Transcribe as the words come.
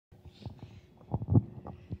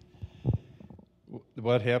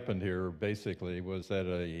what happened here basically was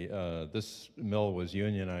that this mill was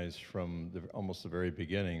unionized from almost the very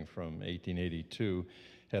beginning, from 1882,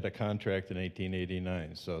 had a contract in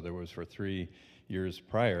 1889. So there was, for 3 years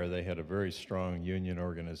prior, they had a very strong union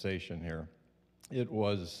organization here. It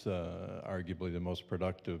was arguably the most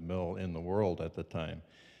productive mill in the world at the time.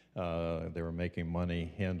 They were making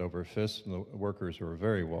money hand over fist, and the workers were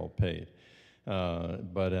very well paid.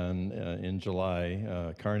 But in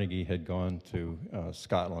July, Carnegie had gone to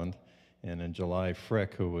Scotland, and in July,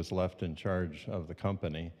 Frick, who was left in charge of the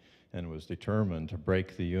company and was determined to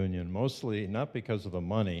break the union, mostly not because of the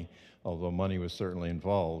money, although money was certainly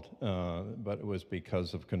involved, but it was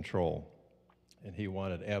because of control. And he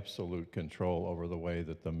wanted absolute control over the way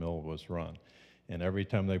that the mill was run. And every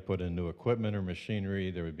time they put in new equipment or machinery,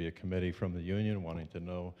 there would be a committee from the union wanting to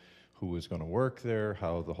know who was going to work there,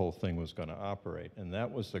 how the whole thing was going to operate. And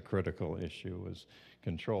that was the critical issue, was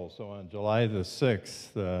control. So on July the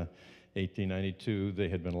 6th, 1892, they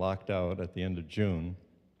had been locked out at the end of June.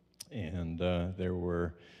 And there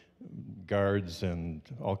were guards and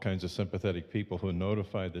all kinds of sympathetic people who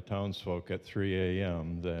notified the townsfolk at 3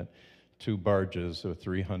 a.m. that 2 barges of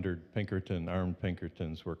 300 armed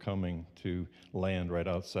Pinkertons were coming to land right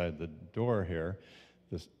outside the door here.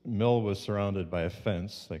 This mill was surrounded by a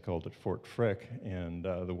fence, they called it Fort Frick, and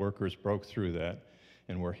the workers broke through that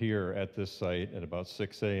and were here at this site at about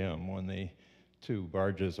 6 a.m. when the 2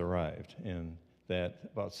 barges arrived. And that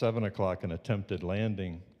about 7 o'clock an attempted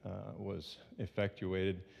landing was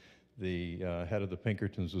effectuated. The head of the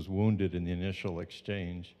Pinkertons was wounded in the initial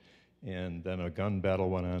exchange, and then a gun battle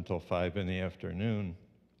went on until 5 in the afternoon,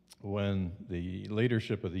 when the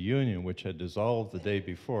leadership of the union, which had dissolved the day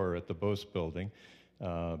before at the Bose building,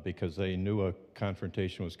 because they knew a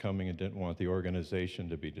confrontation was coming and didn't want the organization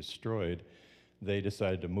to be destroyed, they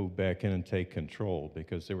decided to move back in and take control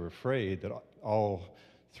because they were afraid that all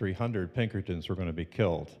 300 Pinkertons were going to be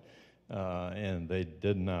killed. And they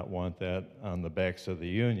did not want that on the backs of the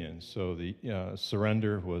union. So the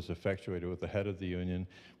surrender was effectuated with the head of the union,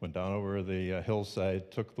 went down over the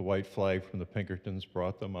hillside, took the white flag from the Pinkertons,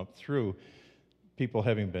 brought them up through. People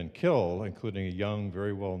having been killed, including a young,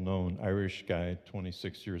 very well-known Irish guy,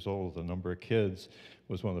 26 years old, a number of kids,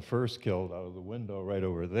 was one of the first killed out of the window right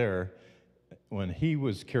over there. When he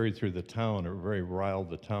was carried through the town, it very riled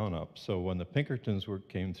the town up. So when the Pinkertons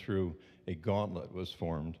came through, a gauntlet was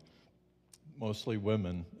formed. Mostly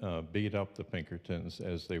women beat up the Pinkertons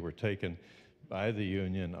as they were taken by the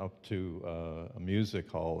union up to a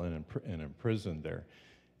music hall and imprisoned there.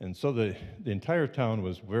 And so the entire town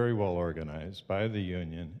was very well organized by the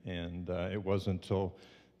union, and it wasn't until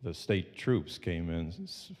the state troops came in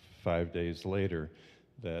 5 days later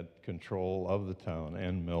that control of the town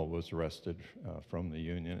and mill was wrested from the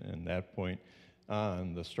union. And that point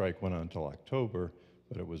on, the strike went on until October,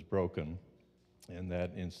 but it was broken. And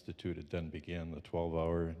that then began the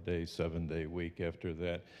 12-hour day, 7-day week. After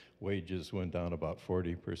that, wages went down about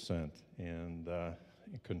 40%, and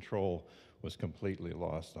control was completely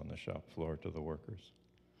lost on the shop floor to the workers.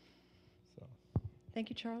 So. Thank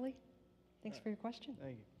you, Charlie. Thanks for your question.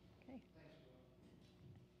 Thank you.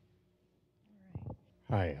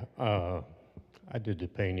 Okay. Hi. I did the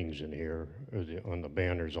paintings in here on the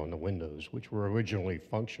banners on the windows, which were originally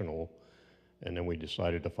functional, and then we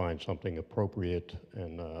decided to find something appropriate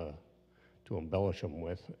and to embellish them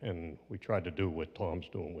with, and we tried to do what Tom's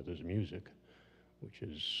doing with his music, which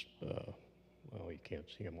is, well, you can't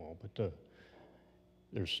see them all, but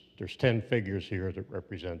there's 10 figures here that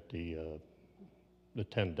represent the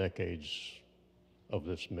 10 decades of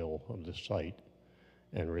this mill, of this site,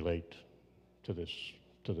 and relate to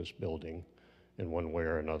this building in one way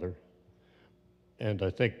or another. And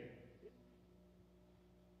I think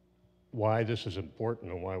why this is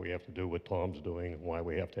important and why we have to do what Tom's doing and why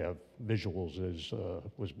we have to have visuals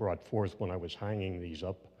was brought forth when I was hanging these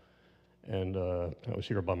up. And I was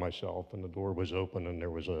here by myself, and the door was open, and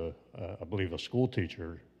there was I believe a school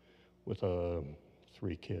teacher with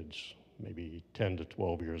 3 kids, maybe 10 to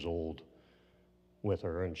 12 years old, with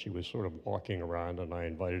her, and she was sort of walking around, and I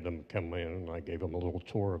invited them to come in, and I gave them a little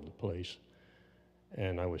tour of the place.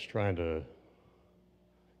 And I was trying to,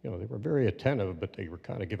 they were very attentive, but they were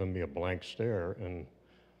kind of giving me a blank stare. And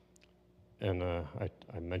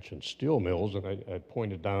I mentioned steel mills, and I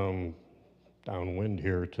pointed downwind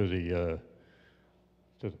here to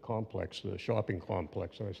the complex, the shopping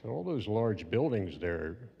complex, and I said, all those large buildings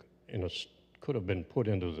there could have been put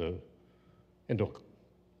into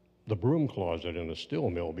the broom closet in a steel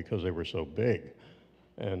mill because they were so big.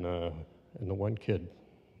 And the one kid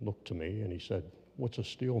looked to me and he said, "What's a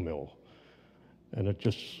steel mill?" And it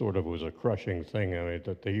just sort of was a crushing thing. I mean,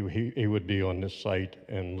 that he would be on this site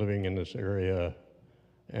and living in this area,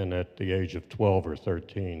 and at the age of 12 or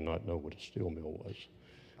 13, not know what a steel mill was.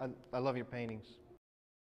 I love your paintings.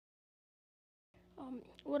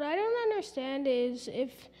 What I don't understand is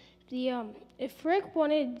if Frick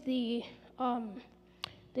wanted the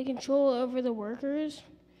control over the workers,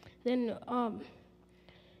 then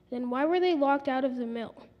why were they locked out of the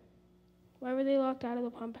mill? Why were they locked out of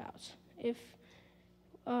the pump house? If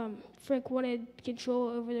Frick wanted control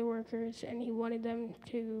over the workers and he wanted them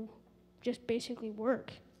to just basically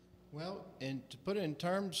work. Well, and to put it in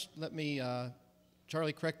terms, let me,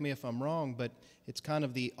 Charlie, correct me if I'm wrong, but it's kind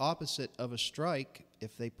of the opposite of a strike.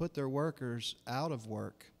 If they put their workers out of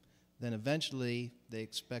work, then eventually they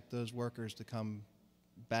expect those workers to come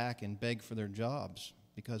back and beg for their jobs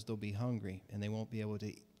because they'll be hungry and they won't be able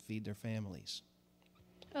to feed their families.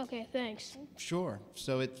 Okay, thanks. Sure.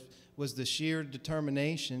 So it was the sheer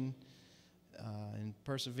determination and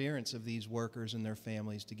perseverance of these workers and their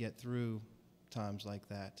families to get through times like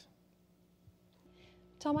that.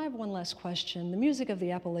 Tom, I have one last question. The music of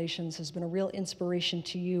the Appalachians has been a real inspiration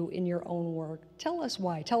to you in your own work. Tell us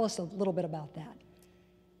why. Tell us a little bit about that.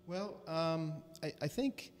 Well, I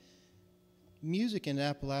think music in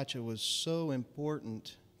Appalachia was so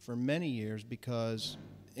important for many years because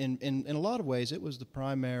in a lot of ways it was the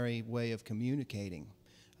primary way of communicating.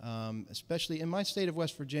 Especially in my state of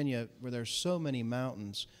West Virginia, where there's so many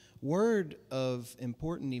mountains, word of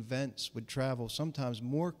important events would travel sometimes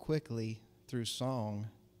more quickly through song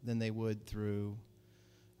than they would through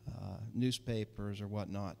newspapers or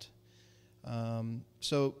whatnot.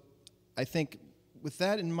 So I think with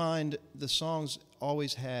that in mind, the songs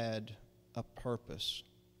always had a purpose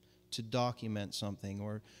to document something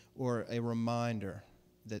or a reminder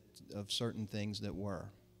that of certain things that were.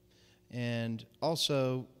 And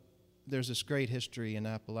also, there's this great history in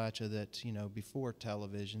Appalachia that, you know, before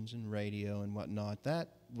televisions and radio and whatnot, that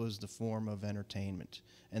was the form of entertainment.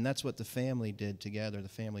 And that's what the family did together. The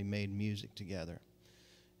family made music together.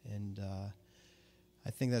 And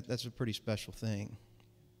I think that's a pretty special thing.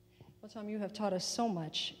 Well, Tom, you have taught us so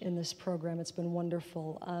much in this program. It's been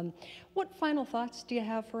wonderful. What final thoughts do you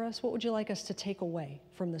have for us? What would you like us to take away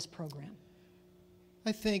from this program?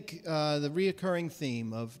 I think the reoccurring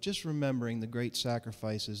theme of just remembering the great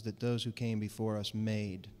sacrifices that those who came before us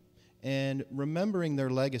made, and remembering their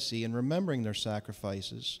legacy and remembering their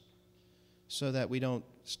sacrifices so that we don't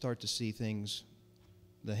start to see things,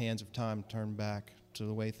 the hands of time turn back to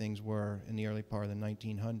the way things were in the early part of the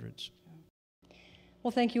 1900s. Well,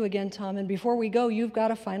 thank you again, Tom. And before we go, you've got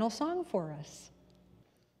a final song for us.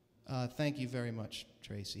 Thank you very much,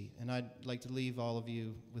 Tracy. And I'd like to leave all of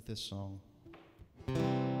you with this song.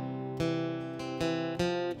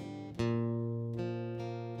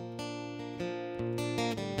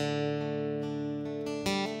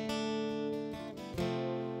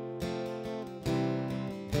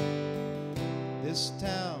 This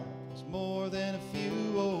town is more than a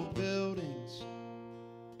few old buildings,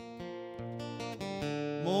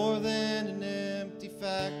 more than an empty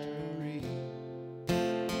factory,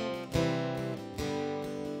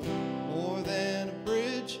 more than a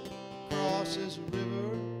bridge crosses a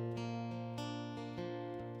river.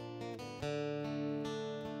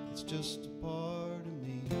 It's just a part of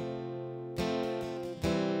me.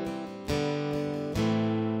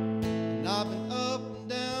 And I've been up and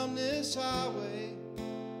down this highway,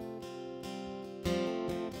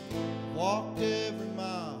 walked every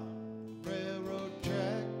mile of railroad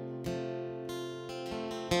track.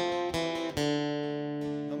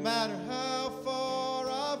 No matter how far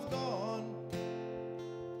I've gone,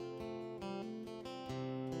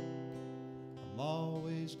 I'm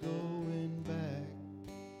always going back.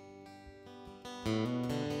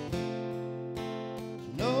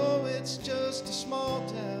 No, it's just a small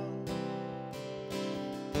town,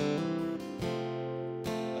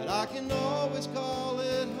 but I can always call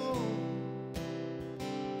it home.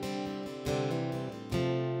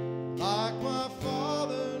 Like my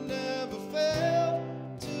father never failed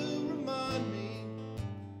to remind me,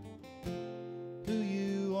 who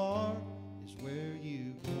you are is where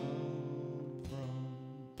you come from.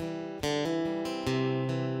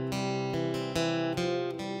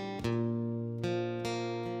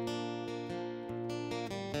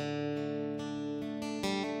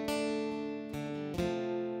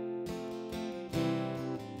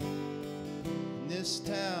 And this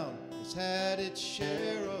town has had its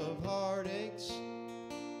share of heartaches,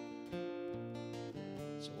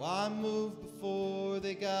 so I moved before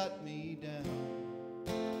they got me down.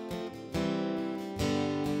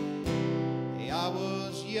 Hey, I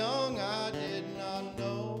was young, I did not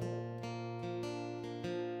know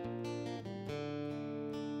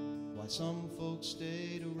some folks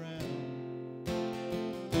stayed around.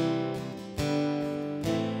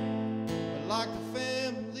 But like the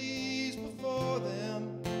families before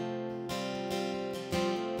them,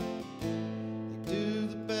 they do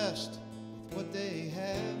the best with what they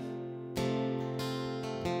have.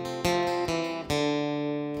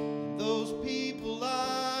 And those people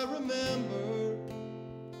I remember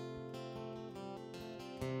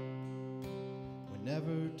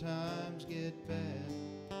whenever times get bad.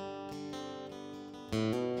 I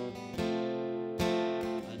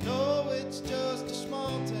know it's just a small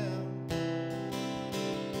town,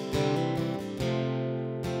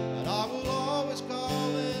 but I will always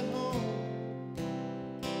call it home.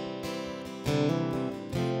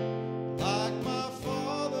 Like my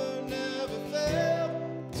father never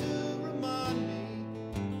failed to remind me,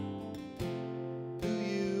 who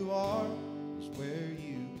you are is where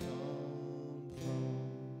you come from.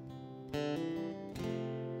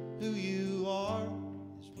 Who you are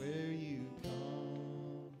is where you come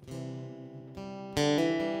from.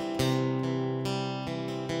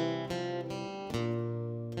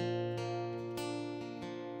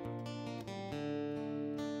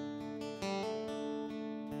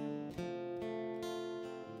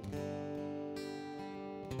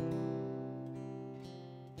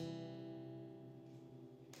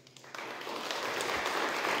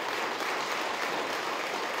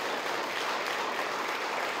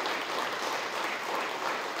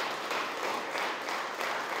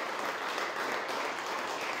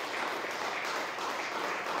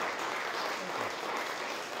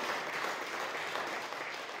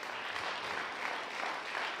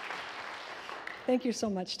 Thank you so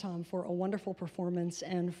much, Tom, for a wonderful performance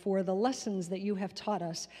and for the lessons that you have taught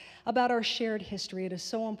us about our shared history. It is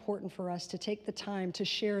so important for us to take the time to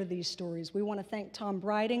share these stories. We want to thank Tom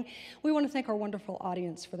Briding. We want to thank our wonderful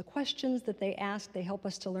audience for the questions that they asked. They help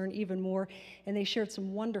us to learn even more, and they shared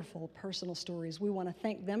some wonderful personal stories. We want to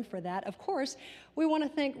thank them for that. Of course, we want to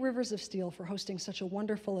thank Rivers of Steel for hosting such a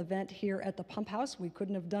wonderful event here at the Pump House. We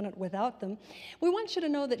couldn't have done it without them. We want you to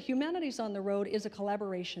know that Humanities on the Road is a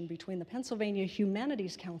collaboration between the Pennsylvania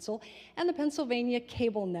Humanities Council and the Pennsylvania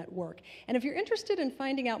Cable Network. And if you're interested in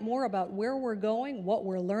finding out more about where we're going, what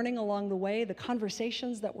we're learning along the way, the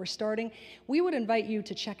conversations that we're starting, we would invite you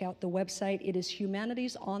to check out the website. It is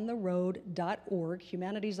humanitiesontheroad.org,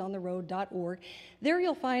 humanitiesontheroad.org. There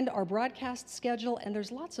you'll find our broadcast schedule, and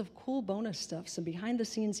there's lots of cool bonus stuff, some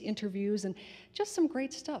behind-the-scenes interviews, and just some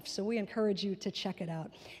great stuff. So we encourage you to check it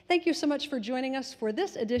out. Thank you so much for joining us for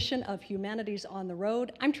this edition of Humanities on the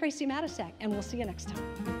Road. I'm Tracy Matisak, and we'll see you next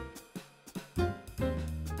time.